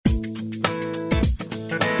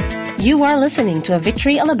You are listening to a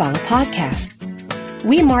Victory Alabang podcast.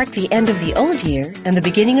 We mark the end of the old year and the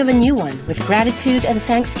beginning of a new one with gratitude and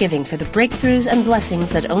thanksgiving for the breakthroughs and blessings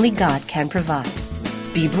that only God can provide.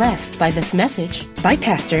 Be blessed by this message by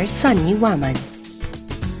Pastor Sunny Waman.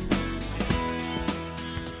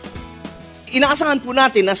 Inaasahan po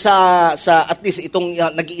natin na sa at least itong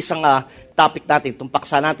nag-iisang topic natin, itong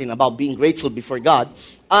paksa natin about being grateful before God,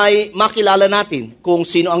 ay makilala natin kung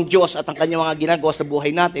sino ang Diyos at ang kanyang mga ginagawa sa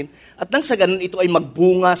buhay natin at nang sa ganun ito ay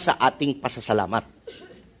magbunga sa ating pasasalamat.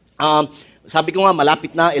 Sabi ko nga,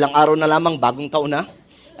 malapit na, ilang araw na lamang, bagong taon na,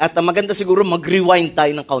 at maganda siguro mag-rewind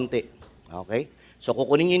tayo ng kaunti. Okay? So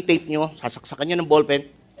kukunin nyo yung tape nyo, sasaksakan nyo ng ballpen,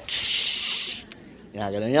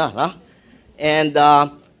 ganun nyo, ha? And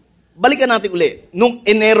balikan natin uli, nung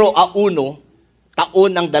Enero 1,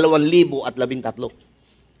 taon ng 2013.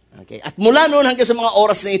 Okay? At mula noon hanggang sa mga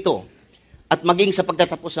oras na ito, at maging sa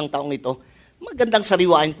pagtatapos ng taong ito, magandang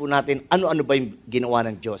sariwain po natin ano-ano ba yung ginawa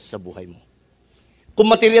ng Diyos sa buhay mo.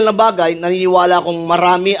 Kung material na bagay, naniniwala akong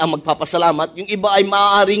marami ang magpapasalamat. Yung iba ay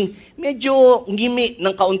maaaring medyo ngimi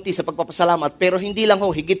ng kaunti sa pagpapasalamat, pero hindi lang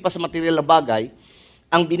higit pa sa material na bagay,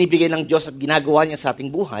 ang binibigay ng Diyos at ginagawa niya sa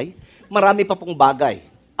ating buhay, marami pa pong bagay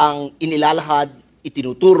ang inilalahad,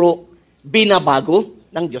 itinuturo, binabago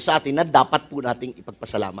ng Diyos sa atin na dapat po nating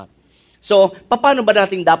ipagpasalamat. So, paano ba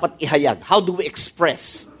natin dapat ihayag? How do we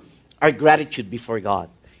express our gratitude before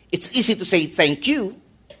God? It's easy to say thank you.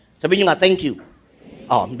 Sabihin nyo nga, thank you.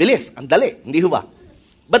 Oh, ang bilis, ang dali, hindi ba?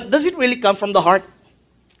 But does it really come from the heart?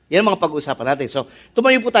 Yan ang mga pag-uusapan natin. So,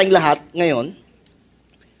 tumayo po tayong lahat ngayon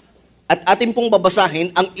at atin pong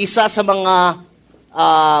babasahin ang isa sa mga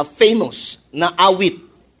famous na awit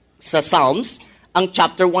sa Psalms, ang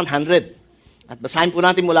chapter 100. At basahin po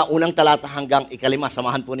natin mula unang talata hanggang 5.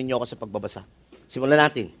 Samahan po ninyo ako sa pagbabasa. Simulan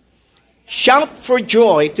natin. Shout for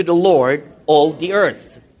joy to the Lord, all the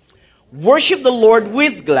earth. Worship the Lord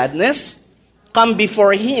with gladness. Come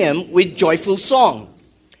before Him with joyful song.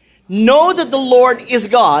 Know that the Lord is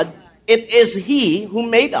God. It is He who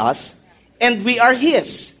made us, and we are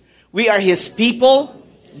His. We are His people,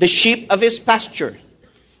 the sheep of His pasture.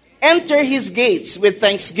 Enter His gates with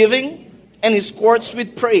thanksgiving and His courts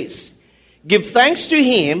with praise. Give thanks to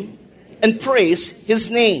Him and praise His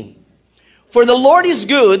name. For the Lord is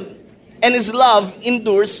good, and His love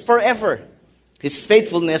endures forever. His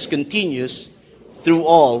faithfulness continues through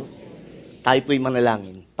all. Tayo po'y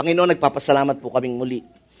manalangin. Panginoon, nagpapasalamat po kaming muli.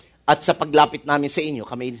 At sa paglapit namin sa inyo,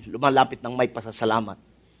 kami lumalapit ng may pasasalamat.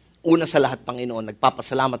 Una sa lahat, Panginoon,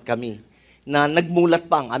 nagpapasalamat kami na nagmulat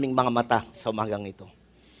pa ang aming mga mata sa umagang ito.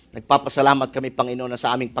 Nagpapasalamat kami, Panginoon, na sa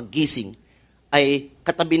aming paggising ay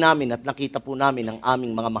katabi namin at nakita po namin ang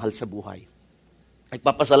aming mga mahal sa buhay.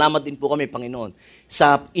 Nagpapasalamat din po kami, Panginoon,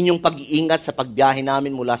 sa inyong pag-iingat sa pagbiyahe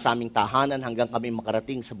namin mula sa aming tahanan hanggang kami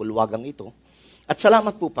makarating sa bulwagang ito. At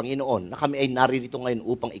salamat po, Panginoon, na kami ay naririto ngayon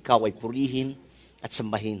upang Ikaw ay purihin at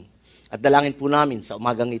sambahin. At dalangin po namin sa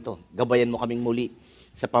umagang ito, gabayan mo kaming muli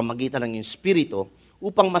sa pamagitan ng iyong Espiritu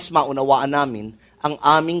upang mas maunawaan namin ang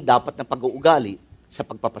aming dapat na pag-uugali sa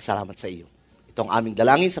pagpapasalamat sa iyo. Ito ang aming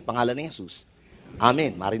dalangin sa pangalan ni Jesus.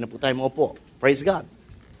 Amen. Mari na po tayo maupo. Praise God.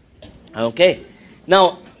 Okay.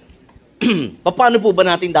 Now, paano po ba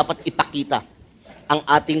natin dapat ipakita ang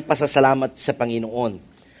ating pasasalamat sa Panginoon?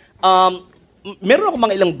 Meron ako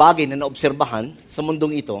mga ilang bagay na naobserbahan sa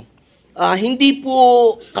mundong ito. Hindi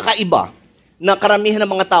po kakaiba na karamihan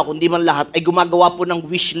ng mga tao, kundi man lahat, ay gumagawa po ng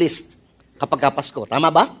wish list kapag Pasko.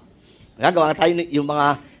 Tama ba? Gagawa na tayo yung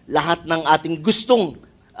mga lahat ng ating gustong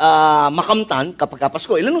makamtan kapag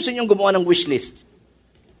Pasko. Ilan sa inyong gumawa ng wish list?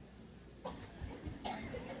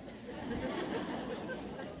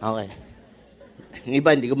 Okay. Yung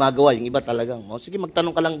iba hindi gumagawa, yung iba talagang, sige magtanong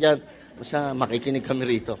ka lang dyan, basta makikinig kami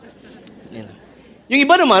rito. Yung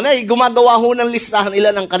iba naman ay gumagawa ho ng listahan nila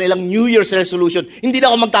ng kanilang New Year's resolution. Hindi na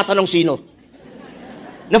ako magtatanong sino.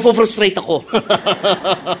 Nafo-frustrate ako.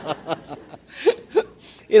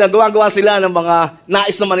 Gumagawa sila ng mga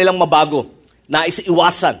nais naman nilang mabago, nais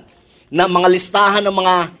iwasan, na mga listahan ng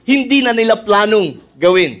mga hindi na nila planong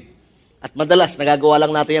gawin. At madalas, nagagawa lang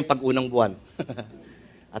natin yan pag unang buwan.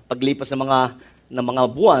 At paglipas ng mga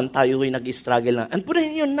buwan, tayo ay nag-struggle na. And po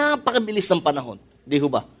rin yun, napakabilis ng panahon. Di ho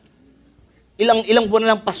ba? Ilang buwan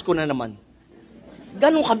na lang, Pasko na naman.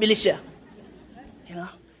 Ganun kabilis siya.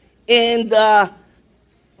 And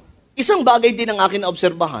isang bagay din ang akin na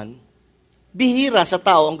obserbahan, bihira sa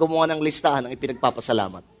tao ang gumawa ng listahan ng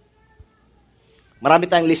ipinagpapasalamat. Marami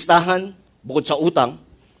tayong listahan, bukod sa utang,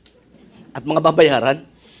 at mga babayaran.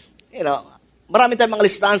 Marami tayong mga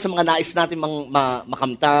listahan sa mga nais natin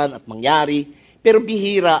makamtan at mangyari, pero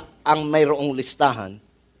bihira ang mayroong listahan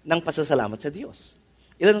ng pasasalamat sa Diyos.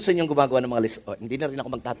 Ilan sa inyong gumagawa ng mga list? Oh, hindi na rin ako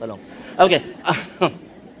magtatanong. Okay.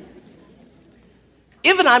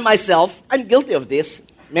 Even I myself, I'm guilty of this.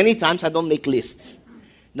 Many times I don't make lists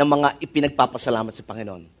ng mga ipinagpapasalamat sa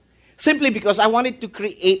Panginoon. Simply because I wanted to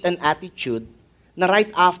create an attitude na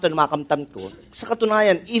right after na makamtam ko, sa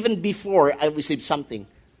katunayan, even before I received something,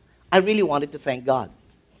 I really wanted to thank God.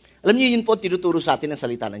 Alam niyo, yun po tinuturo sa atin ang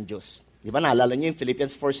salita ng Diyos. Di ba, naalala niyo yung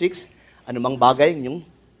Philippians 4:6? Anumang bagay yung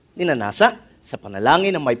ninanasa sa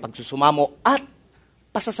panalangin na may pagsusumamo at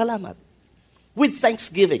pasasalamat. With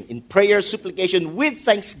thanksgiving, in prayer, supplication, with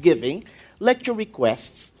thanksgiving, let your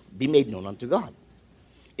requests be made known unto God.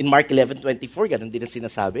 In Mark 11:24, ganun din ang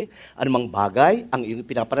sinasabi, anumang bagay ang iyong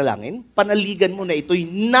pinapanalangin, panaligan mo na ito'y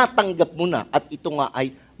natanggap mo na at ito nga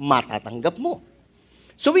ay matatanggap mo.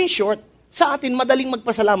 So in short, sa atin, madaling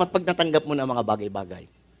magpasalamat pag natanggap mo na mga bagay-bagay.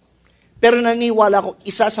 Pero naniniwala ko,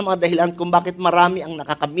 isa sa mga dahilan kung bakit marami ang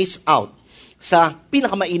nakaka-miss out sa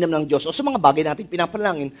pinakamainam ng Diyos o sa mga bagay nating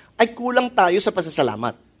pinapanalangin, ay kulang tayo sa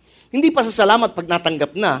pasasalamat. Hindi pasasalamat pag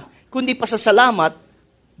natanggap na, kundi pasasalamat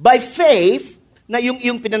by faith na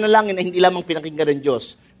yung pinanalangin na hindi lamang pinakinggan ng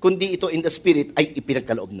Diyos, kundi ito in the Spirit ay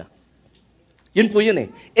ipinagkaloob na. Yun po yun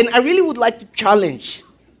eh. And I really would like to challenge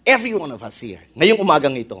every one of us here, ngayong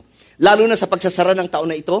umagang ito, lalo na sa pagsasara ng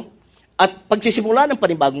taon na ito, at pagsisimula ng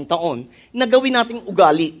panibagong taon, na gawin nating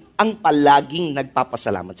ugali ang palaging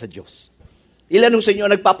nagpapasalamat sa Diyos. Ilan sa inyo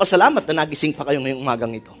nagpapasalamat na nagising pa kayo ngayong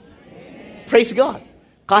umagang ito? Praise God.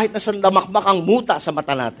 Kahit nasa damakmak ang muta sa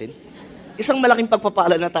mata natin, isang malaking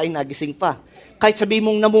pagpapala na tayong nagising pa. Kahit sabihin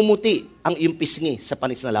mong namumuti ang iyong pisngi sa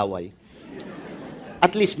panis na laway,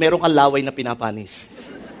 at least meron kang laway na pinapanis.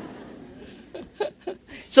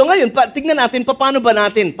 So ngayon, tingnan natin, paano ba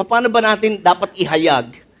natin dapat ihayag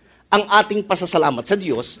ang ating pasasalamat sa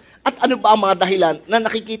Diyos at ano ba ang mga dahilan na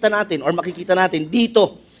nakikita natin or makikita natin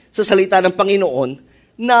dito sa salita ng Panginoon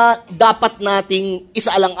na dapat nating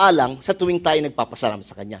isaalang-alang sa tuwing tayo nagpapasalamat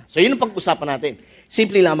sa Kanya. So, yun ang pag-usapan natin.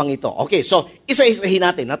 Simple lamang ito. Okay, so, isa-isahin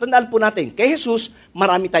natin. Natandaan po natin, kay Jesus,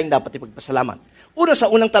 marami tayong dapat ipagpasalamat. Una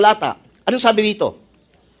sa unang talata, anong sabi dito?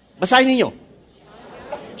 Basahin ninyo.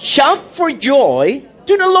 Shout for joy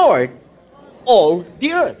to the Lord, all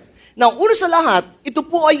the earth. Now, una sa lahat, ito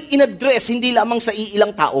po ay in-address hindi lamang sa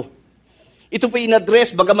iilang tao. Ito po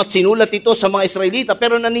in-address, bagamat sinulat ito sa mga Israelita,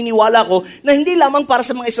 pero naniniwala ko na hindi lamang para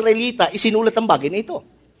sa mga Israelita isinulat ang bagay na ito.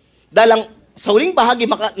 Dahil sa huling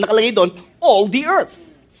bahagi nakalagay doon, all the earth.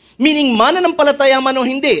 Meaning, mananampalataya man o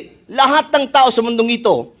hindi, lahat ng tao sa mundong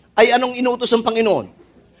ito ay anong inuutos ng Panginoon?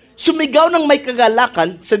 Sumigaw ng may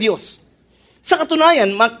kagalakan sa Diyos. Sa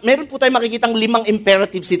katunayan, meron po tayong makikitang 5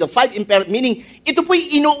 imperatives dito. 5 imperatives, meaning, ito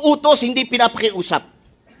po'y inuutos, hindi pinapakiusap.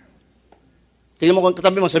 Tingnan mo kung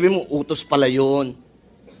katabi mo, sabi mo, utos pala yun.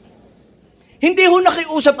 Hindi ho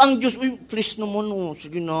nakiusap ang Diyos, uy, please naman,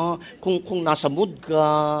 sige na, kung nasa mood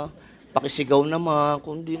ka, pakisigaw naman,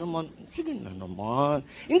 kung hindi naman, sige na naman.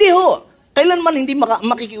 Hindi ho, kailanman hindi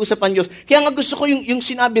makikiusap ang Diyos. Kaya nga gusto ko yung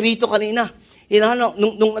sinabi rito kanina,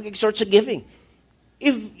 nung nag-exhort sa giving.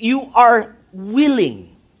 If you are willing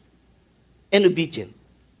and obedient,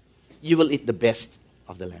 you will eat the best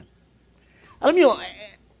of the land. Alam niyo,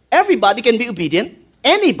 everybody can be obedient.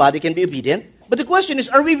 Anybody can be obedient. But the question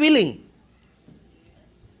is, are we willing?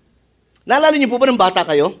 Naalala niyo po ba ng bata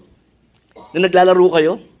kayo? Na naglalaro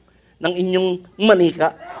kayo ng inyong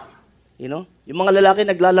manika? You know? Yung mga lalaki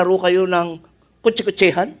naglalaro kayo ng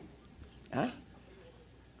kutsi-kutsehan? Ha?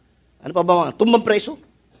 Ano pa ba mga? Tumbang preso?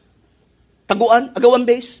 Taguan? Agawan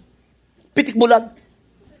base? Pitik bulag?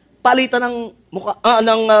 Palitan ng mukha?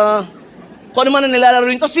 Kung ano man ang nilalaro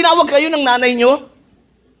yun. Tapos tinawag kayo ng nanay nyo?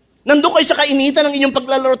 Nandun kayo sa kainitan ng inyong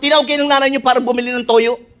paglalaro, tinawag kayo ng nanay nyo para bumili ng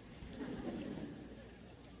toyo.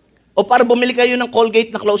 O para bumili kayo ng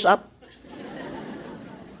Colgate na close-up.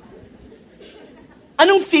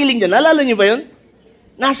 Anong feeling dyan? Naalala nyo ba yun?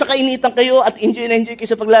 Nasa kainitan kayo at enjoy na enjoy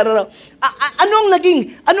kayo sa paglalaro. Ano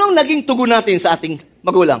ang naging tugon natin sa ating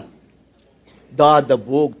magulang?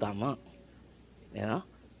 Dadabog, tama. Yeah?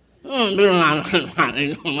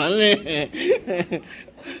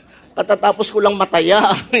 Katatapos ko lang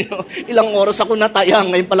mataya. Ilang oras ako nataya.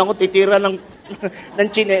 Ngayon pa lang ako titira ng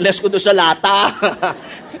tsinelas ko doon sa lata.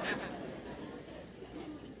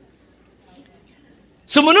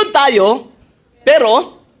 Sumunod tayo,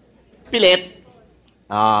 pero pilit.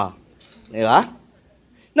 Di ba?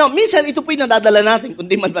 Now, minsan ito po'y nadadala natin,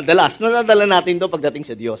 kundi man madalas, nadadala natin ito pagdating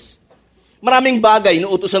sa Diyos. Maraming bagay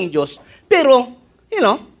inuutos ang Diyos, pero,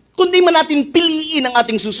 kundi man natin piliin ang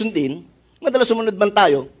ating susundin, madalas sumunod man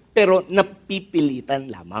tayo, pero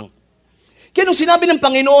napipilitan lamang. Kaya nung sinabi ng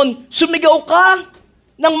Panginoon, sumigaw ka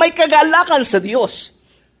ng may kagalakan sa Diyos.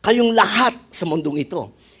 Kayong lahat sa mundong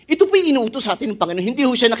ito. Ito po yung inuutos sa atin ng Panginoon. Hindi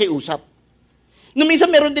ho siya nakiusap. Noong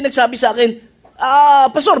minsan meron din nagsabi sa akin,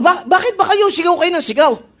 Pastor, bakit ba kayo sigaw ng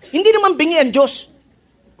sigaw? Hindi naman bingi ang Diyos.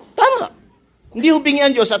 Tama. Hindi ho bingi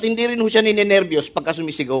ang Diyos at hindi rin ho siya ninenervyos pagka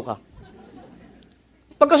sumisigaw ka.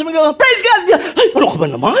 Pagka sumigaw ka, praise God! Ay, ano ka ba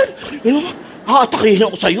naman? Atakihin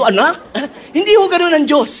ako sa iyo, anak. Hindi ho ganun ang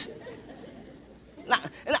Diyos.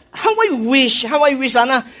 How I wish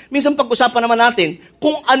sana, minsan pag-usapan naman natin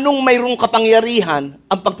kung anong mayroong kapangyarihan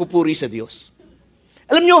ang pagpupuri sa Diyos.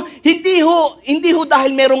 Alam nyo, hindi ho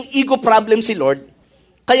dahil merong ego problem si Lord,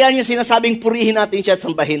 kaya niya sinasabing purihin natin siya at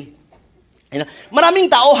sambahin. Maraming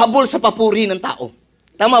tao habol sa papuri ng tao.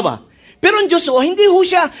 Tama ba? Pero ang Diyos,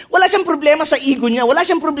 wala siyang problema sa ego niya, wala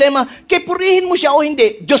siyang problema, kaya purihin mo siya o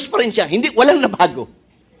hindi, Diyos pa rin siya, walang nabago.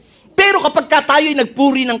 Pero kapag tayo'y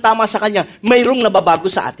nagpuri ng tama sa Kanya, mayroong nababago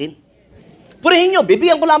sa atin. Purihin nyo,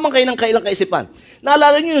 bibigyan ko lamang kayo ng kailang kaisipan.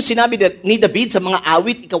 Naalala nyo yung sinabi ni David sa mga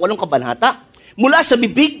awit, 8 kabanata, mula sa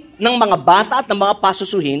bibig ng mga bata at ng mga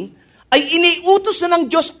pasusuhin, ay iniutos na ng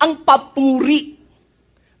Diyos ang papuri.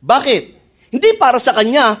 Bakit? Hindi para sa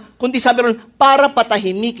Kanya, kundi sabi ron, para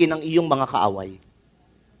patahimikin ang iyong mga kaaway.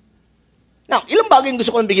 Now, ilang bagay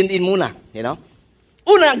gusto ko bigyan din muna.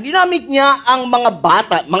 Una, ginamit niya ang mga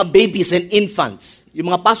bata, mga babies and infants,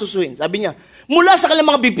 yung mga pasusuhin. Sabi niya, mula sa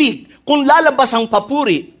kanilang mga bibig, kung lalabas ang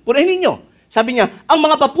papuri, purihin ninyo. Sabi niya, ang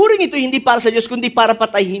mga papuring ito hindi para sa Diyos, kundi para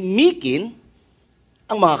patahimikin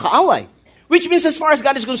ang mga kaaway. Which means as far as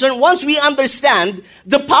God is concerned, once we understand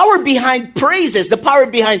the power behind praises, the power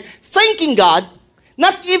behind thanking God,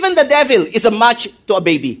 not even the devil is a match to a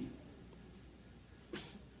baby.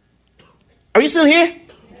 Are you still here?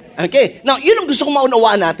 Okay. Now, yun ang gusto kong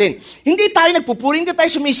maunawaan natin. Hindi tayo nagpupuri, hindi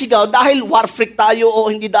tayo sumisigaw dahil war freak tayo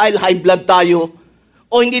o hindi dahil high blood tayo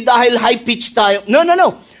o hindi dahil high pitch tayo. No.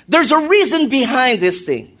 There's a reason behind these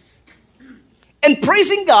things. And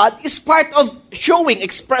praising God is part of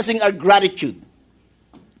expressing our gratitude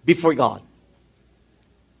before God.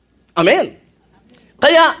 Amen.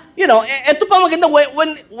 Kaya, ito pa maganda,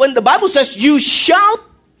 when the Bible says, you shout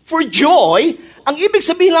for joy, ang ibig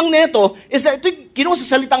sabihin lang nito is that ito ginawa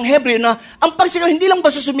sa salitang Hebreo na ang pagsigaw, hindi lang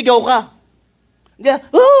basta sumigaw ka. Hindi,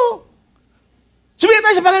 sumigaw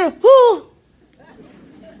tayo sa Panginoon,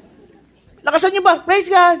 lakasan niyo ba? Praise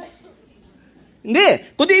God.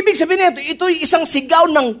 Hindi. Kundi ibig sabihin nito, ito'y isang sigaw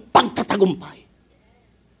ng pagtatagumpay.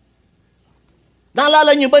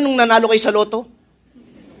 Naalala niyo ba nung nanalo kayo sa loto?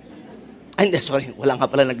 Ay, hindi, sorry. Wala nga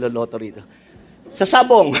pala nagloloto rito. Sa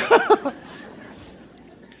sabong.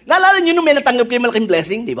 Naalala niyo nung may natanggap kayo malaking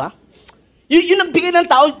blessing, di ba? Yung nagbigay ng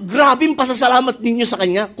tao, grabe yung pasasalamat ninyo sa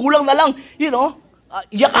kanya. Kulang na lang,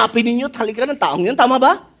 yakapin ninyo, talika ng taong yun. Tama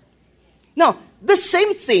ba? Now, the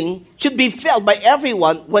same thing should be felt by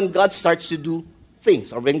everyone when God starts to do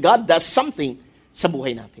things or when God does something sa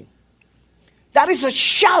buhay natin. That is a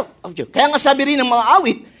shout of joy. Kaya nga sabi rin ng mga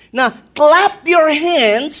awit na clap your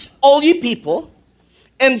hands, all ye people,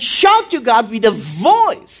 and shout to God with a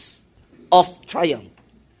voice of triumph.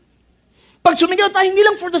 Pag sumigaw tayo, hindi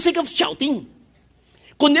lang for the sake of shouting,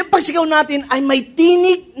 kundi ang pagsigaw natin ay may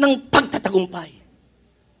tinig ng pagtatagumpay.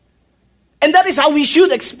 And that is how we should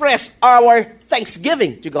express our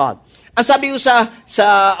thanksgiving to God. Ang sabi ko sa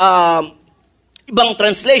ibang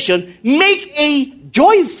translation, make a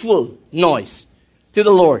joyful noise to the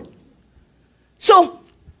Lord. So,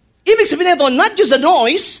 ibig sabihin nito, not just a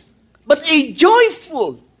noise, but a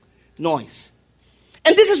joyful noise.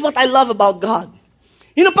 And this is what I love about God.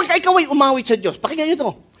 Pagka ikaw ay umawit sa Diyos, pakinggan nyo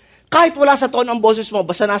ito. Kahit wala sa tono ang boses mo,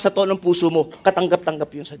 basta nasa tono ng puso mo, katanggap-tanggap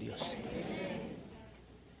yun sa Diyos.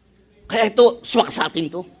 Kaya ito, swak sa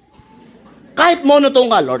atin to. Kahit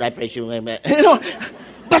monotone ka, Lord, I praise you.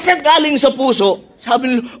 Basta galing sa puso,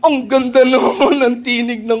 sabi nila, ang ganda naman ng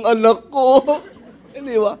tinig ng anak ko.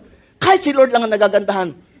 Hindi ba? Kahit si Lord lang ang nagagandahan,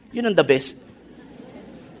 yun ang the best.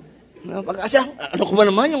 Pagkasya, ano ko ba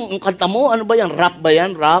naman yung kanta mo? Ano ba yan? Rap ba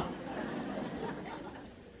yan? Rap?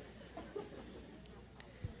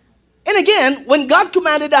 And again, when God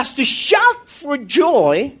commanded us to shout for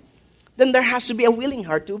joy, then there has to be a willing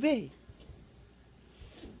heart to obey.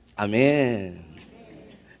 Amen.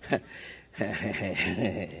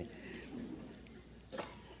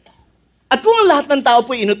 At kung ang lahat ng tao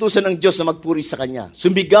po inutusan ng Diyos na magpuri sa Kanya,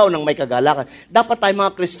 sumigaw ng may kagalakan, dapat tayo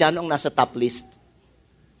mga Kristiyano ang nasa top list.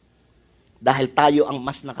 Dahil tayo ang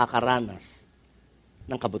mas nakakaranas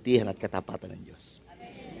ng kabutihan at katapatan ng Diyos.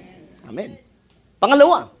 Amen.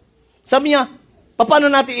 Pangalawa, sabi niya, paano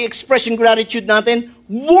natin i-express yung gratitude natin?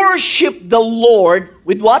 Worship the Lord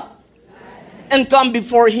with what? And come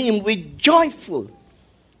before Him with joyful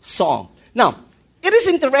song. Now, it is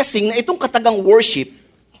interesting na itong katagang worship,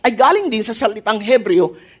 ay galing din sa salitang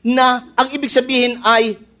Hebreo na ang ibig sabihin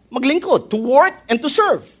ay maglingkod, to work and to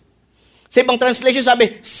serve. Sa ibang translation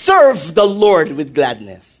sabi, serve the Lord with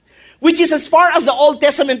gladness. Which is as far as the Old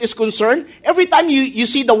Testament is concerned, every time you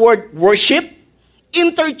see the word worship,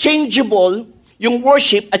 interchangeable yung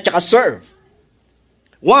worship at saka serve.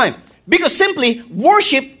 Why? Because simply,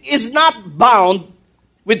 worship is not bound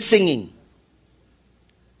with singing.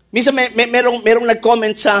 Minsan merong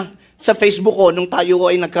nag-comment sa Facebook ko nung tayo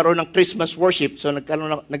ay nagkaroon ng Christmas worship. So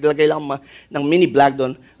naglagay lang ng mini vlog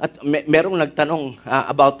doon at merong nagtanong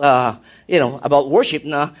about worship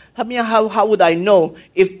na sabi niya, how would I know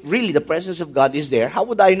if really the presence of God is there? How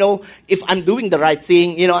would I know if I'm doing the right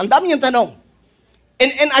thing? Ang dami niyang tanong.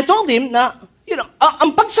 And I told him na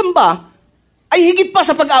ang pagsamba ay higit pa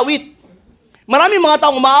sa pag-awit. Maraming mga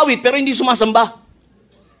taong umaawit pero hindi sumasamba.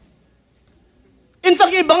 In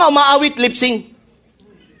fact, yung iba nga umaawit, lip-sync.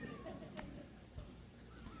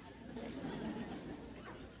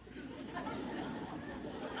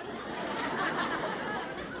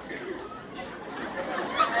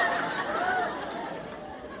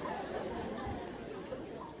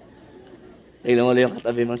 Tignan mo lang yung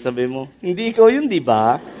katabi mo, sabi mo, hindi ikaw yun, di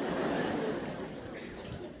ba?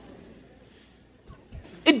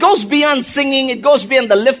 It goes beyond singing, it goes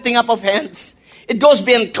beyond the lifting up of hands. It goes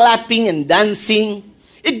beyond clapping and dancing.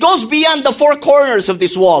 It goes beyond the four corners of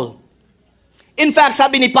this wall. In fact,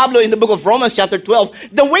 sabi ni Pablo in the book of Romans chapter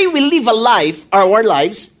 12, the way we live our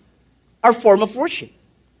lives, are form of worship.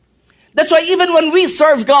 That's why even when we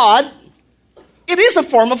serve God, it is a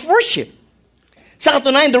form of worship. Sa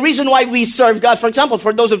katunayan, the reason why we serve God, for example,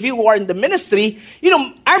 for those of you who are in the ministry,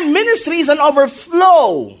 our ministry is an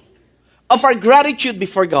overflow of our gratitude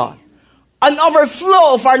before God. An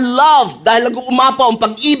overflow of our love dahil nag-uumapaw ang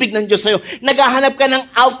pag-ibig ng Diyos sa'yo. Naghahanap ka ng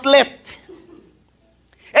outlet.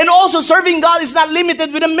 And also, serving God is not limited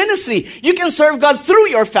with a ministry. You can serve God through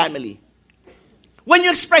your family. When you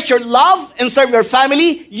express your love and serve your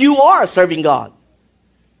family, you are serving God.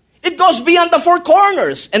 It goes beyond the four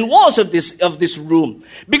corners and walls of this room.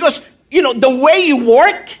 Because, the way you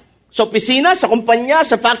work, sa opisina, sa kumpanya,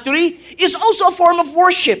 sa factory, is also a form of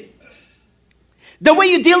worship. The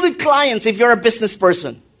way you deal with clients, if you're a business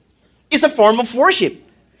person, is a form of worship.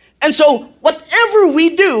 And so, whatever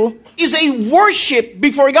we do is a worship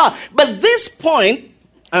before God. But this point,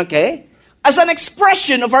 as an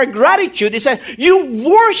expression of our gratitude, is that you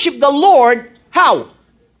worship the Lord, how?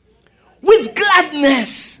 With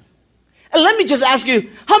gladness. And let me just ask you,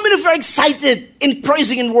 how many of you are excited in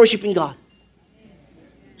praising and worshiping God?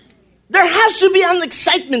 There has to be an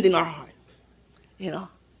excitement in our heart.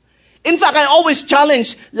 In fact, I always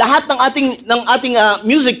challenge lahat ng ating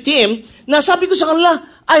music team na sabi ko sa kanila,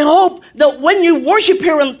 I hope that when you worship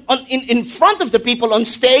here in front of the people on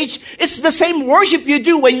stage, it's the same worship you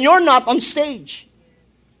do when you're not on stage.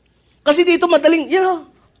 Kasi dito madaling,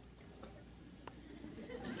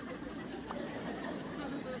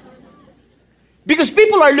 because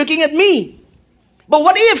people are looking at me. But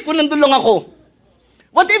what if kung nandun lang ako?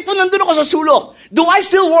 What if kung nandun ako sa sulok? Do I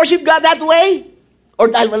still worship God that way? Or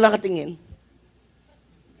dahil wala katingin?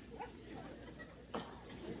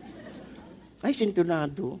 Ay,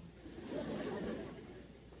 sintonado.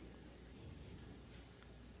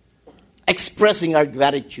 Expressing our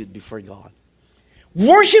gratitude before God.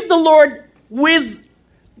 Worship the Lord with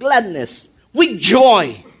gladness, with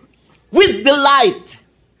joy, with delight,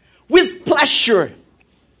 with pleasure.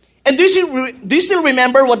 And do you still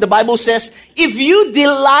remember what the Bible says? If you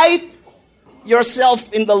delight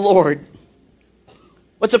yourself in the Lord,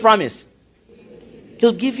 what's the promise?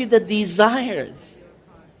 He'll give you the desires.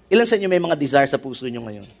 Ilan sa inyo may mga desires sa puso nyo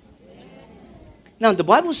ngayon? Now, the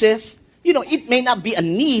Bible says, it may not be a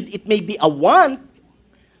need, it may be a want,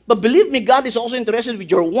 but believe me, God is also interested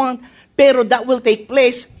with your want, pero that will take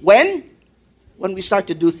place when we start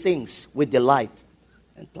to do things with delight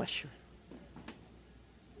and pleasure.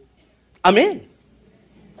 Amen.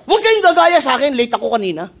 Huwag kayong gagaya sa akin, late ako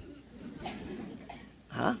kanina.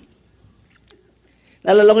 Ha?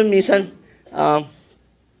 Naalala ko minsan,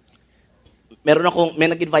 may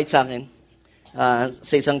nag-invite sa akin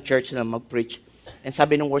sa isang church na mag-preach. And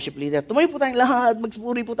sabi ng worship leader, tumayo po tayong lahat,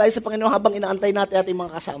 magsipuri po tayo sa Panginoon habang inaantay natin ating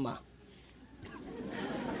mga kasama.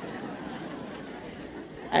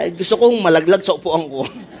 Gusto kong malaglag sa upuan ko.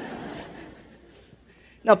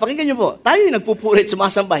 Now, pakinggan niyo po, tayo yung nagpupurit,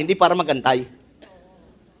 sumasamba, hindi para magantay.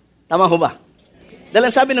 Tama ho ba? Dahil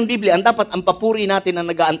ang sabi ng Biblia, ang papuri natin ang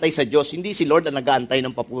nag-aantay sa Diyos, hindi si Lord ang nag-aantay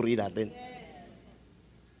ng papuri natin.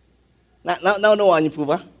 Naunawaan niyo po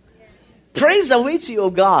ba? Praise awaits you,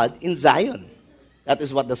 O God, in Zion. That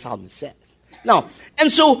is what the psalmist says. Now,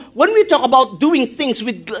 and so, when we talk about doing things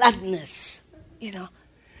with gladness,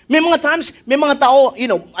 may mga times, may mga tao,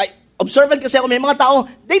 observant kasi ako, may mga tao,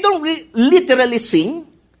 they don't literally sing,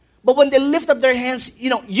 but when they lift up their hands,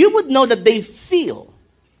 you would know that they feel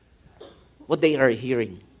what they are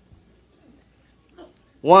hearing.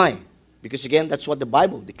 Why? Because again, that's what the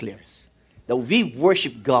Bible declares. That we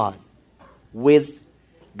worship God with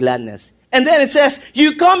gladness. And then it says,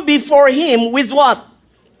 you come before Him with what?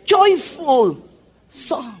 Joyful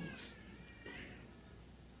songs.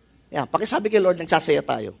 Pakisabi kay Lord, nagsasaya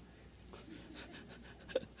tayo.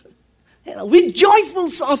 With joyful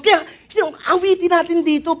songs. Kaya, awitin natin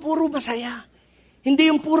dito, puro masaya. Hindi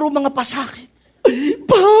yung puro mga pasakit.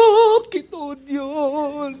 Bakit, o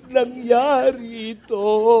Diyos, nangyari ito?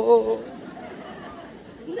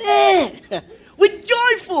 With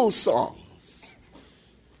joyful songs.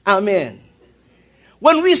 Amen.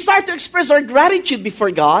 When we start to express our gratitude before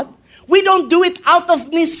God, we don't do it out of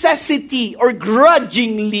necessity or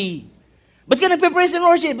grudgingly. Ba't ka nagpe-praise and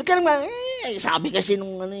worship? Ba't ka sabi kasi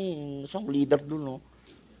nung isang leader doon,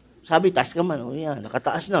 sabi, taas ka man,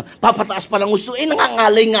 nakataas na. Papataas pa lang gusto,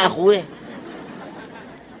 nangangalay nga ako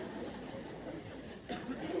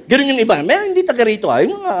Ganun yung iba. May hindi taga rito,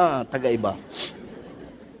 yung mga taga-iba.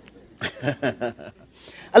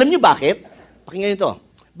 Alam niyo bakit? Pakinggan ito.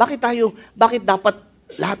 Bakit dapat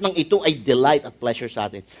lahat ng ito ay delight at pleasure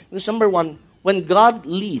sa atin? Because number one, when God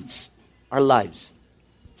leads our lives,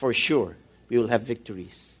 for sure, we will have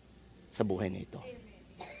victories sa buhay na ito.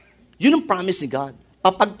 Yun ang promise ni God.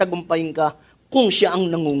 Papagtagumpayin ka kung siya ang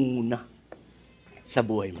nangunguna sa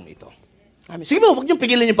buhay mong ito. Amen. Sige mo, huwag niyong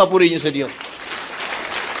pigilan yung papurihin niyo sa Diyos.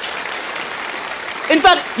 In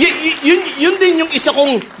fact, yun din yung isa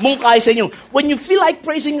kong mungkay sa inyo. When you feel like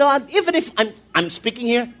praising God, even if I'm speaking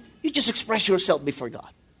here, you just express yourself before God.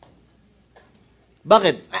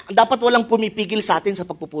 Bakit? Dapat walang pumipigil sa atin sa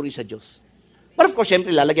pagpupuri sa Diyos. But of course,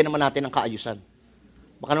 syempre, lalagyan naman natin ng kaayusan.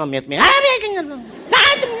 Baka naman may ganyan.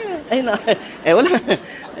 Wala.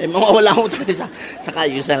 Mawawala ko tayo sa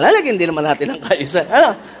kaayusan. Lalagyan din naman natin ng kaayusan.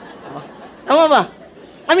 Tama ba?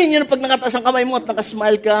 Yun, pag nakataas ang kamay mo at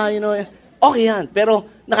nakasmile ka, okay yan. Pero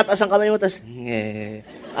nakataas ang kamay mo, tapos,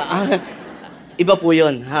 iba po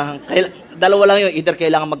yun. Dalawa lang yun. Either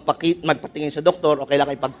kailangan magpatingin sa doktor o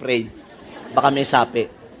kailangan ipag-pray. Baka may sapi.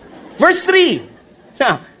 Verse 3.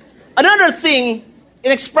 Another thing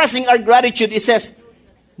in expressing our gratitude, it says,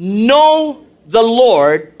 know the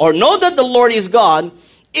Lord, or know that the Lord is God.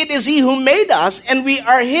 It is He who made us, and we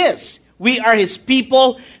are His. We are His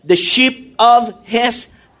people, the sheep of His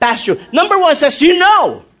pasture. Number one says, you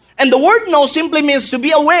know. And the word know simply means to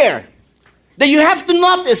be aware. That you have to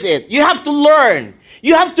notice it. You have to learn.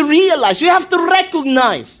 You have to realize. You have to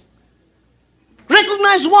recognize.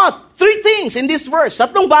 Recognize what? 3 things in this verse. 3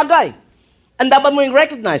 bagay. And dapat mo yung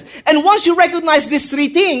recognize. And once you recognize these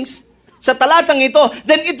 3 things, sa talatang ito,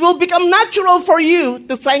 then it will become natural for you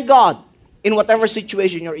to thank God in whatever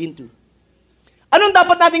situation you're into. Anong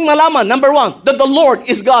dapat nating malaman? Number 1, that the Lord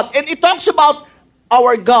is God. And it talks about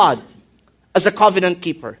our God as a covenant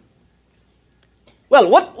keeper. Well,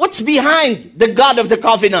 what's behind the God of the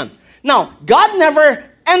covenant? Now, God never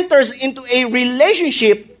enters into a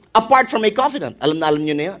relationship apart from a covenant. Alam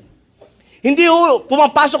niyo na yan. Hindi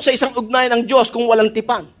pumapasok sa isang ugnayan ng Diyos kung walang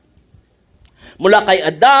tipan. Mula kay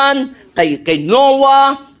Adan, kay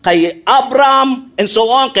Noah, kay Abraham, and so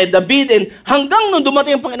on, kay David, and hanggang nung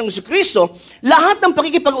dumating ang Panginoong Jesucristo, lahat ng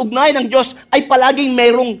pakikipag-ugnayan ng Diyos ay palaging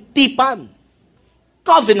mayroong tipan.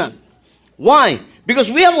 Covenant. Why? Because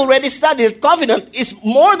we have already studied that covenant is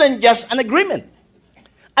more than just an agreement.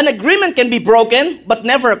 An agreement can be broken, but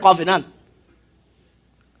never a covenant.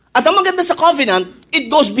 At ang maganda sa covenant, it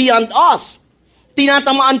goes beyond us.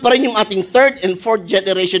 Tinatamaan pa rin yung ating 3rd and 4th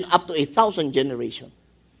generation up to 1,000 generation.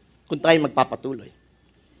 Kung tayo magpapatuloy.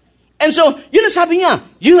 And so, yun ang sabi niya,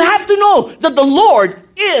 you have to know that the Lord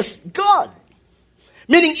is God.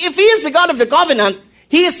 Meaning, if He is the God of the covenant,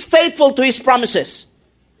 He is faithful to His promises.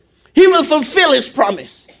 He will fulfill His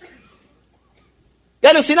promise.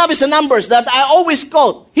 Yan ang sinabi sa Numbers that I always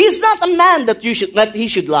quote, He is not a man that He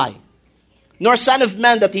should lie, nor son of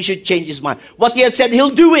man that He should change His mind. What He had said,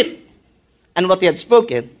 He'll do it. And what He had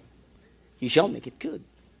spoken, He shall make it good.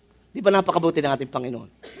 Di ba napakabuti ng ating Panginoon?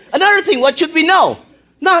 Another thing, what should we know?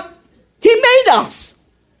 Not, He made us.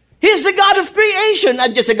 He is the God of creation,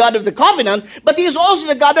 not just the God of the covenant, but He is also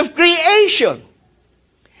the God of creation.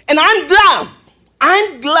 And I'm glad,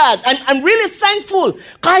 I'm really thankful.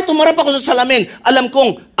 Kahit tumarap ako sa salamin, alam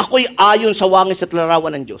kong ako'y ayon sa wangis at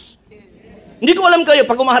larawan ng Diyos. Hindi ko alam kayo,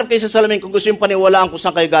 pag umaharap kayo sa salamin, kung gusto yung paniwalaan kung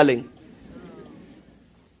saan kayo galing.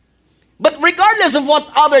 But regardless of what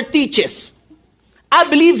other teaches, I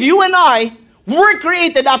believe you and I were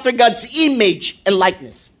created after God's image and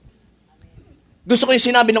likeness. Gusto ko yung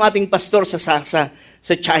sinabi ng ating pastor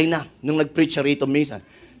sa China, nung nag-preach siya rito minsan.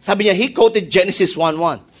 Sabi niya, he quoted Genesis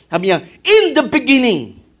 1:1. Sabi niya, in the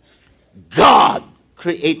beginning, God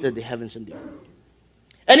created the heavens and the earth.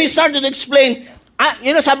 And he started to explain,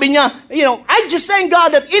 sabi niya, I just thank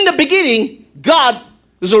God that in the beginning, God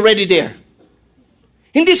was already there.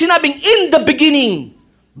 Hindi sinabing, in the beginning,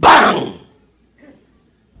 bang!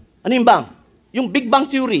 Ano yung bang? Yung Big Bang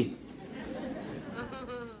Theory.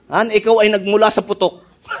 Ikaw ay nagmula sa putok.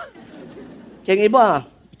 Kaya yung iba,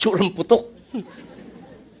 itsurang putok.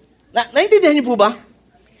 Naintindihan niyo po ba?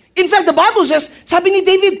 In fact, the Bible says, sabi ni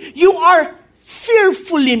David, you are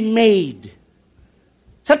fearfully made.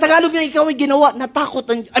 Sa Tagalog na ikaw ay ginawa,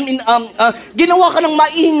 ginawa ka ng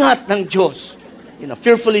maingat ng Diyos.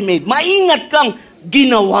 Fearfully made. Maingat kang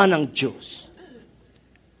ginawa ng Diyos.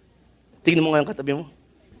 Tingnan mo ngayon katabi mo.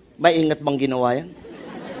 Maingat bang ginawa yan?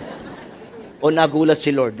 O nagulat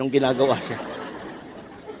si Lord nung ginagawa siya?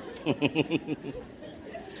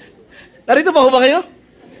 Narito pa ba kayo?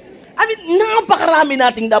 Napakarami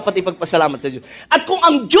nating dapat ipagpasalamat sa Diyos. At kung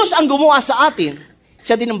ang Diyos ang gumawa sa atin,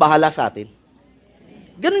 siya din ang bahala sa atin.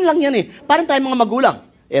 Ganun lang yan eh. Parang tayo mga magulang.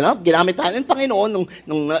 Ginamit tayo ng Panginoon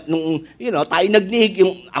nung tayo nagnig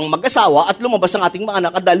ang mag-asawa at lumabas ang ating mga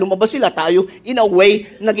anak. At dahil lumabas sila, tayo in a way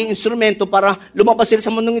naging instrumento para lumabas sila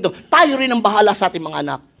sa mundong ito. Tayo rin ang bahala sa ating mga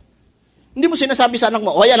anak. Hindi mo sinasabi sa anak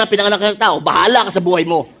mo, yan ang pinanganak ng tao, bahala ka sa buhay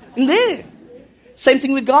mo. Hindi. Same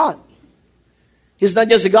thing with God. He's not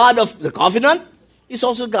just the God of the covenant, He's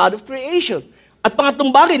also God of creation. At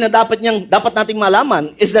pangatlong bagay na dapat nating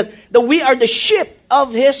malaman is that we are the sheep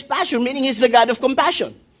of His passion, meaning He's the God of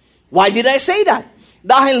compassion. Why did I say that?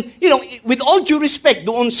 Dahil, with all due respect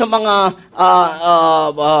doon sa mga,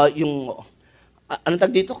 ano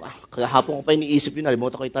tag dito? Kahapon ko pa iniisip yun,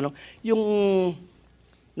 nalimutan ko yung tanong.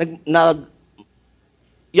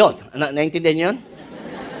 Naintindihan niyo yun?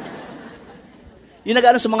 Yung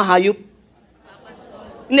nag-ano sa mga hayop?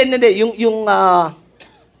 Hindi. Yung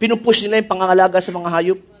pinupush nila yung pangangalaga sa mga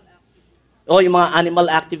hayop. O yung mga animal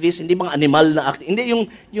activists, hindi mga animal na activists. Hindi,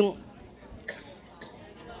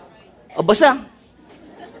 basta.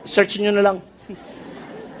 Search nyo na lang.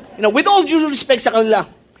 With all due respect sa kanila.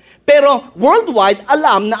 Pero worldwide,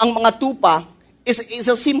 alam na ang mga tupa is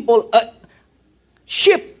a simple...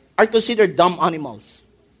 sheep are considered dumb animals.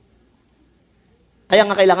 Kaya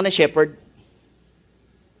nga kailangan ng shepherd.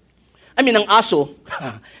 Ang aso,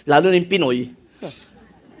 lalo na yung Pinoy,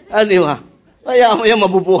 di ba? Kaya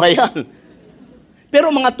mabubuhay yan.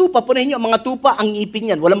 Pero mga tupa, punahin nyo, mga tupa, ang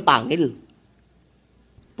ngipin yan, walang pangil.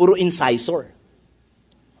 Puro incisor.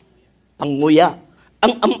 Panguya.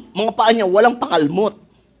 Ang mga paa niya, walang pangalmot.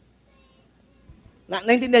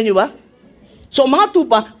 Naintindihan nyo ba? So, mga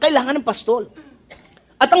tupa, kailangan ng pastol.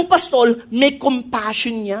 At ang pastol, may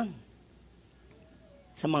compassion yan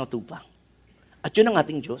sa mga tupa. At yun ang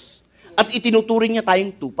ating Diyos. At itinuturing niya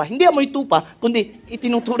tayong tupa. Hindi amoy tupa, kundi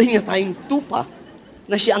itinuturing niya tayong tupa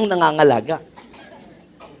na siya ang nangangalaga.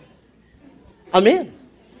 Amen.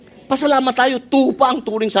 Pasalamat tayo, tupa ang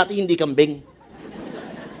turing sa atin, hindi kambing.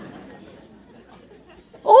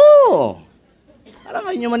 Oh! Parang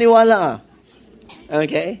kayo nyo maniwala.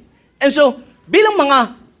 Okay? And so,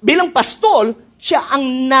 bilang pastol, siya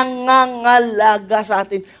ang nangangalaga sa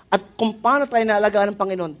atin. At kung paano tayo naalagaan ng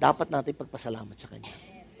Panginoon, dapat natin pagpasalamat sa Kanya.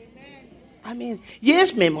 Amen.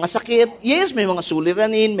 Yes, may mga sakit. Yes, may mga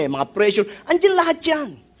suliranin, may mga pressure. Andiyan lahat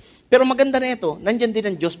yan. Pero maganda na ito, nandyan din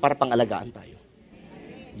ang Diyos para pangalagaan tayo.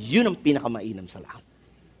 Yun ang pinakamainam sa lahat.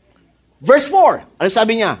 Verse 4, ano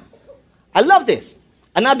sabi niya? I love this.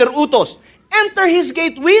 Another utos. Enter His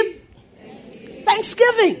gate with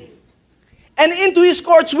thanksgiving. And into His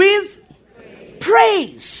courts with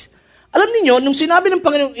praise. Alam niyo, nung sinabi ng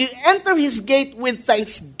Panginoon, enter His gate with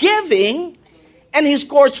thanksgiving and His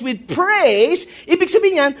courts with praise, ibig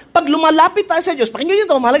sabihin yan, pag lumalapit tayo sa Diyos, pakinggan nyo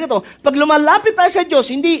ito, mahalaga ito, pag lumalapit tayo sa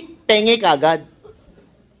Diyos, hindi penge ka agad.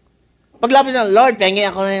 Paglapit na, Lord, penge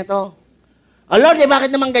ako na ito. Lord,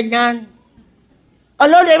 bakit naman ganyan?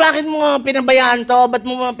 Lord, bakit mo pinabayaan to? Ba't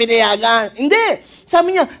mo pinayagan? Hindi.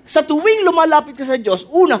 Sabi niya, sa tuwing lumalapit ka sa Diyos,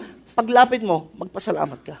 una, paglapit mo,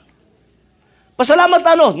 magpasalamat ka. Pasalamat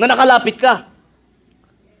na nakalapit ka.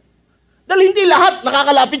 Dahil hindi lahat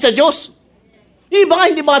nakakalapit sa Diyos. Yung iba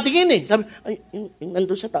nga hindi makatingin eh. Sabi, yung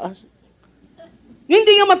nandun sa taas.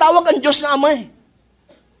 Hindi nga matawag ang Diyos na Ama eh.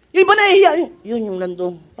 Yung iba nahihiya. Yun yung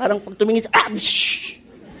nandun. Parang pag tumingin sa, shhh!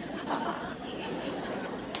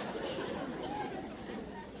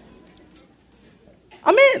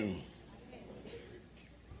 Amen.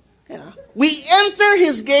 Yeah. We enter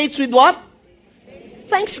His gates with what?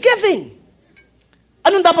 Thanksgiving.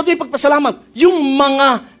 Anong dapat mo ipagpasalamat? Yung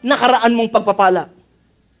mga nakaraan mong pagpapala.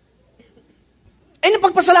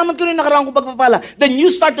 Napagpasalamat ko na yung nakaraan kong pagpapala. Then you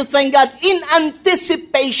start to thank God in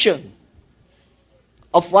anticipation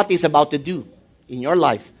of what He's about to do in your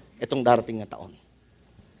life itong darating na taon.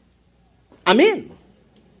 Amen.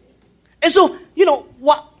 And so,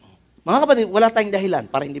 mga kapatid, wala tayong dahilan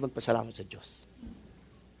para hindi magpasalamat sa Diyos.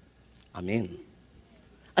 Amen.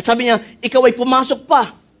 At sabi niya, ikaw ay pumasok pa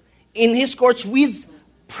in His courts with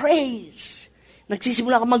praise.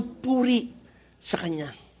 Nagsisimula ka magpuri sa Kanya.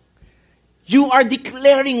 You are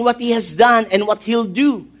declaring what He has done and what He'll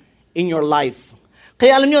do in your life.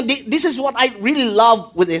 Kaya alam niyo, this is what I really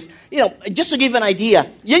love with this. Just to give an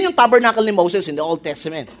idea, yan yung tabernacle ni Moses in the Old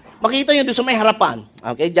Testament. Makita niyo doon sa may harapan.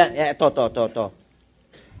 Okay, dyan, ito.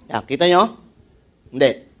 Yan, kita niyo?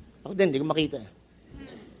 Hindi. Ako din, hindi ko makita.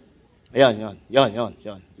 Ayan.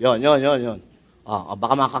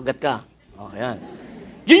 Baka makagat ka. Ayan.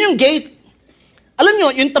 Yun yung gate. Alam niyo,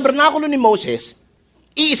 yung tabernakulo ni Moses,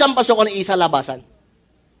 iisang pasukan, iisa labasan.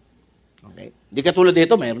 Okay? Hindi katulad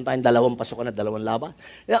dito, mayroon tayong 2 pasukan at 2 laban.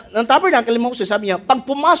 Ang tabernacle ni Moses, sabi niya, pag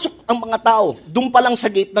pumasok ang mga tao, doon pa lang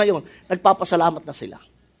sa gate na yon, nagpapasalamat na sila.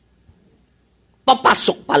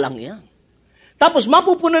 Papasok pa lang yan. Tapos,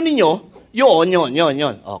 mapupunan ninyo,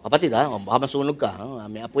 yun. Kapatid, baka masunog ka.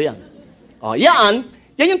 May apo yan. Yan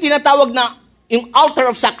yung tinatawag na yung altar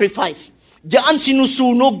of sacrifice. Diyan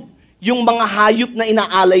sinusunog yung mga hayop na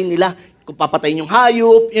inaalay nila. Kung papatayin yung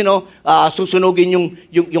hayop, susunugin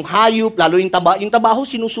yung hayop, lalo yung taba. Yung tabaho,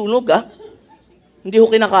 sinusunog, Hindi ho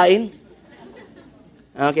kinakain.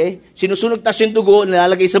 Okay? Sinusunog, tas yung dugo,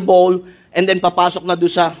 nilalagay sa bowl, and then papasok na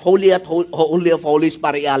doon sa Holy of Holies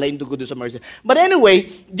para ialay yung dugo doon sa mercy. But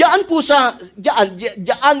anyway, diyan,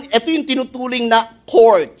 ito yung tinutuling na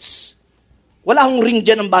courts. Wala hong ring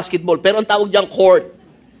dyan ng basketball, pero ang tawag dyan court.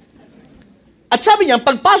 At sabi niya,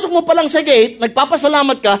 pagpasok mo pa lang sa gate,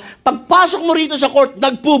 nagpapasalamat ka, pagpasok mo rito sa court,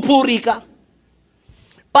 nagpupuri ka.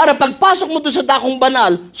 Para pagpasok mo doon sa dakong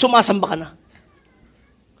banal, sumasamba ka na.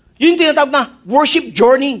 Yun yung tinatawag na worship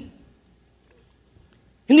journey.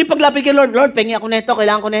 Hindi paglapit kay Lord, pengi ako neto,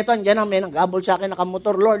 kailangan ko neto, andyan na, may nag-abol sa akin,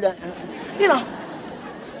 nakamotor, Lord.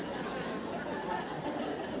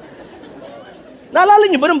 Naalala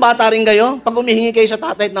niyo ba nung bata rin kayo? Pag umihingi kayo sa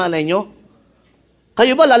tatay at nanay niyo,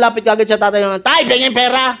 kayo ba lalapit kagad sa tatay naman, tay, pengi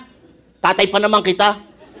pera! Tatay pa naman kita.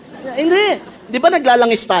 Hindi. Di ba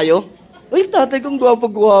naglalangis tayo? Uy, tatay kong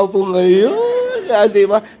gwapo-gwapo ngayon. Di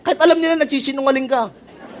ba? Kahit alam nila nagsisinungaling ka.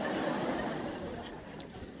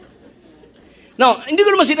 Now, hindi ko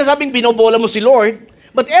naman sinasabing binobola mo si Lord,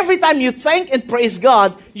 but every time you thank and praise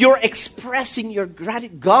God, you're expressing your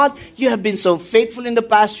gratitude. God, you have been so faithful in the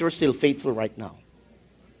past, you're still faithful right now.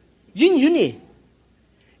 Yun eh.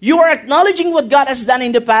 You are acknowledging what God has done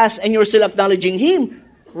in the past, and you're still acknowledging Him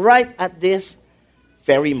right at this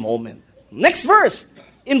very moment. Next verse,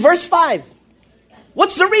 in verse 5.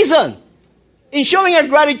 What's the reason? In showing our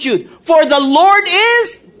gratitude. For the Lord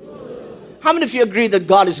is good. How many of you agree that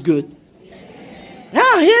God is good?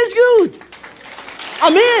 Yeah, He is good.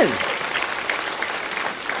 Amen.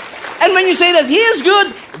 And when you say that He is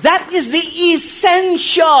good, that is the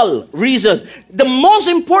essential reason. The most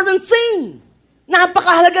important thing.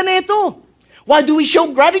 Napakahalaga na ito. Why do we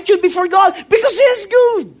show gratitude before God? Because He is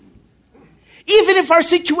good. Even if our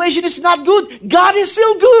situation is not good, God is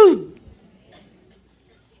still good.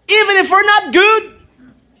 Even if we're not good,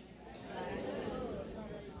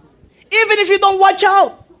 even if you don't watch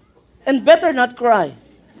out, and better not cry,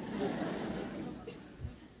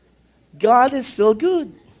 God is still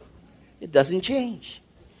good. It doesn't change.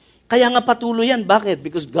 Kaya nga patuloy yan. Bakit?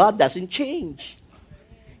 Because God doesn't change.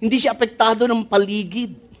 Hindi siya apektado ng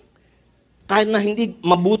paligid. Kahit na hindi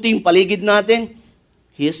mabuti yung paligid natin,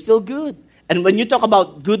 He is still good. And when you talk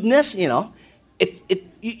about goodness,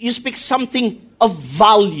 you speak something of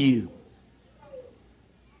value.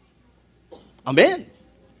 Amen.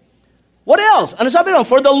 What else? Ano sabi mo?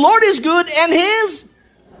 For the Lord is good and His...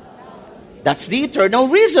 That's the eternal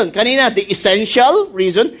reason. Kanina, the essential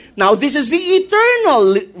reason. Now, this is the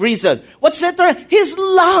eternal reason. What's the eternal? His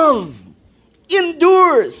love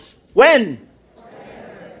endures. When?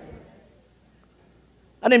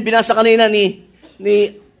 Ano yung binasa kanina ni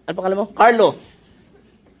ano pangalan mo? Carlo.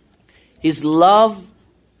 His love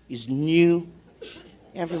is new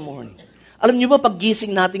every morning. Alam niyo ba, paggising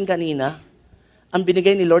natin kanina, ang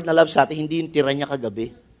binigay ni Lord na love sa atin, hindi yung tira niya kagabi.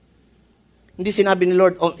 Hindi sinabi ni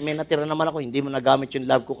Lord, may natira naman ako, hindi mo nagamit yung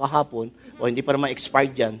love ko kahapon, o hindi pa naman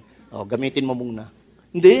expired yan, o gamitin mo muna.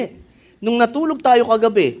 Hindi. Nung natulog tayo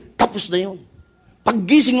kagabi, tapos na yun.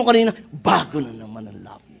 Paggising mo kanina, bago na naman ang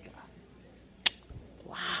love ni God.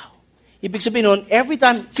 Ibig sabihin nun, every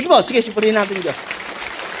time, sige, sipunin natin Diyos.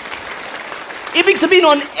 Ibig sabihin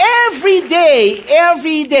nun, every day.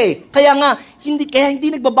 Kaya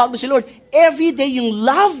hindi nagbabago si Lord. Every day, yung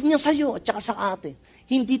love niya sa'yo at saka sa atin,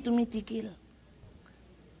 hindi tumitikil.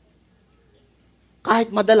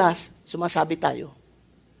 Kahit madalas, sumasabi tayo.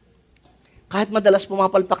 Kahit madalas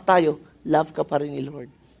pumapalpak tayo, love ka pa rin ni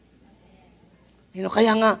Lord.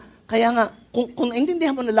 Kaya nga, kung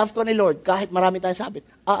intindihan mo na love ka ni Lord, kahit marami tayong sabit,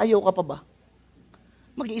 ayaw ka pa ba?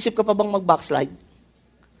 Mag-iisip ka pa bang mag-backslide?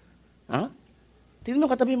 Ha?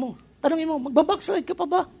 Tinanong katabi mo. Tanongin mo, magbabackslide ka pa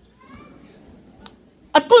ba?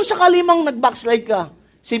 At kung sakali mang nag-backslide ka,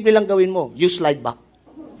 simple lang gawin mo, you slide back.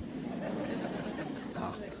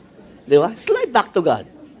 Di ba? Slide back to God.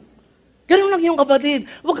 Ganun lang yung kapatid.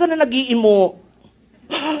 Huwag ka na nag-iimo.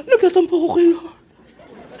 Nagtatampo ko kay Lord.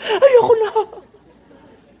 Ayoko na.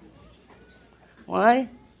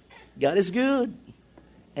 Why? God is good.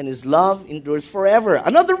 And His love endures forever.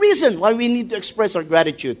 Another reason why we need to express our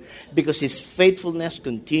gratitude. Because His faithfulness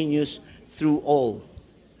continues through all.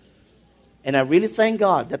 And I really thank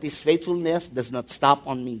God that His faithfulness does not stop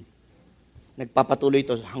on me. Nagpapatuloy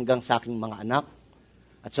ito hanggang sa aking mga anak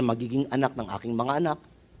at sa magiging anak ng aking mga anak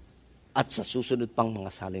at sa susunod pang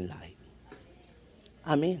mga salinlahi.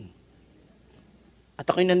 Amen. At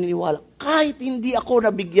ako'y naniniwala, kahit hindi ako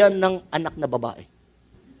nabigyan ng anak na babae,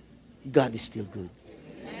 God is still good.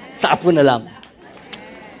 Sa apo na lang.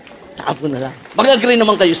 Mag-agree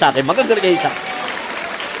naman kayo sa akin.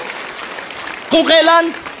 Kung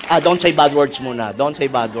kailan, don't say bad words muna. Don't say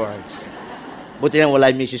bad words. Buti na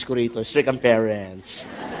wala yung misis ko rito. Strict ang parents.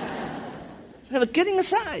 But kidding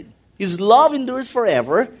aside, His love endures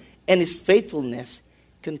forever and His faithfulness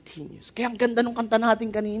continues. Kaya ang ganda nung kanta natin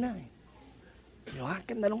kanina. Ang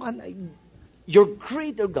ganda nung kanta. You're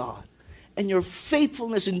great, O God, and your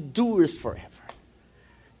faithfulness endures forever.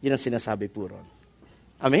 Yun ang sinasabi po ron.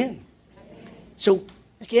 Amen. So,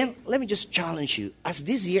 again, let me just challenge you. As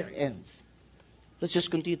this year ends, let's just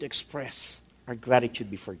continue to express our gratitude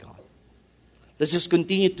before God. Let's just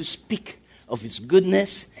continue to speak of His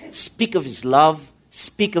goodness, speak of His love,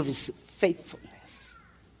 speak of His faithfulness.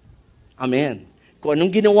 Amen. Kung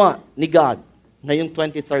anong ginawa ni God ngayong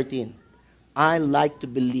 2013, I like to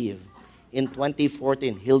believe in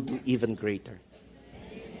 2014, He'll do even greater.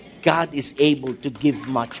 God is able to give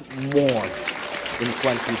much more in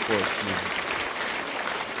 2014.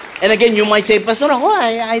 And again, you might say, Pastor,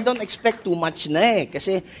 I don't expect too much na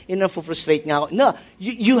kasi frustrate nga ako. No,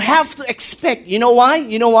 you have to expect. You know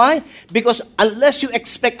why? Because unless you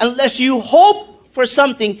expect, unless you hope for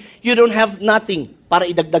something, you don't have nothing para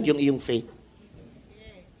idagdag yung iyong faith.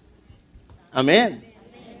 Amen.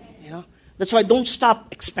 That's why don't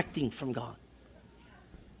stop expecting from God.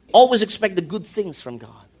 Always expect the good things from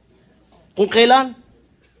God. Kung kailan,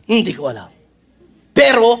 hindi ko alam.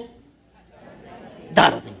 Pero,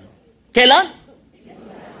 darating. Kailan?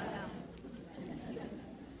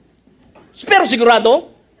 Pero sigurado?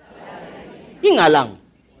 Yung nga lang.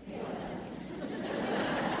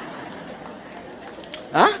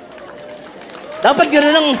 Ha? Dapat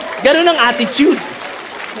ganun ang attitude.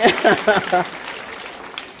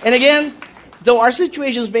 And again, though our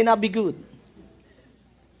situations may not be good,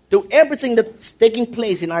 though everything that's taking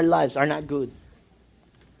place in our lives are not good,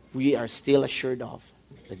 we are still assured of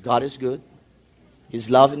that God is good, His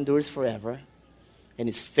love endures forever, and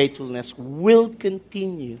His faithfulness will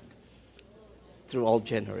continue through all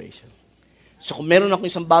generations. So kung meron ako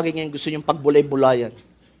isang bagay ngayon gusto niyong pagbulay-bulayan,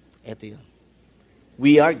 eto yun.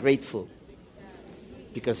 We are grateful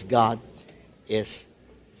because God is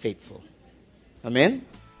faithful. Amen?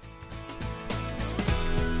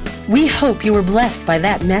 We hope you were blessed by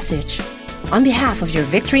that message. On behalf of your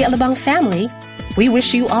Victory Alabang family, we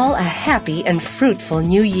wish you all a happy and fruitful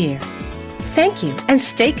new year. Thank you and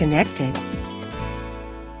stay connected.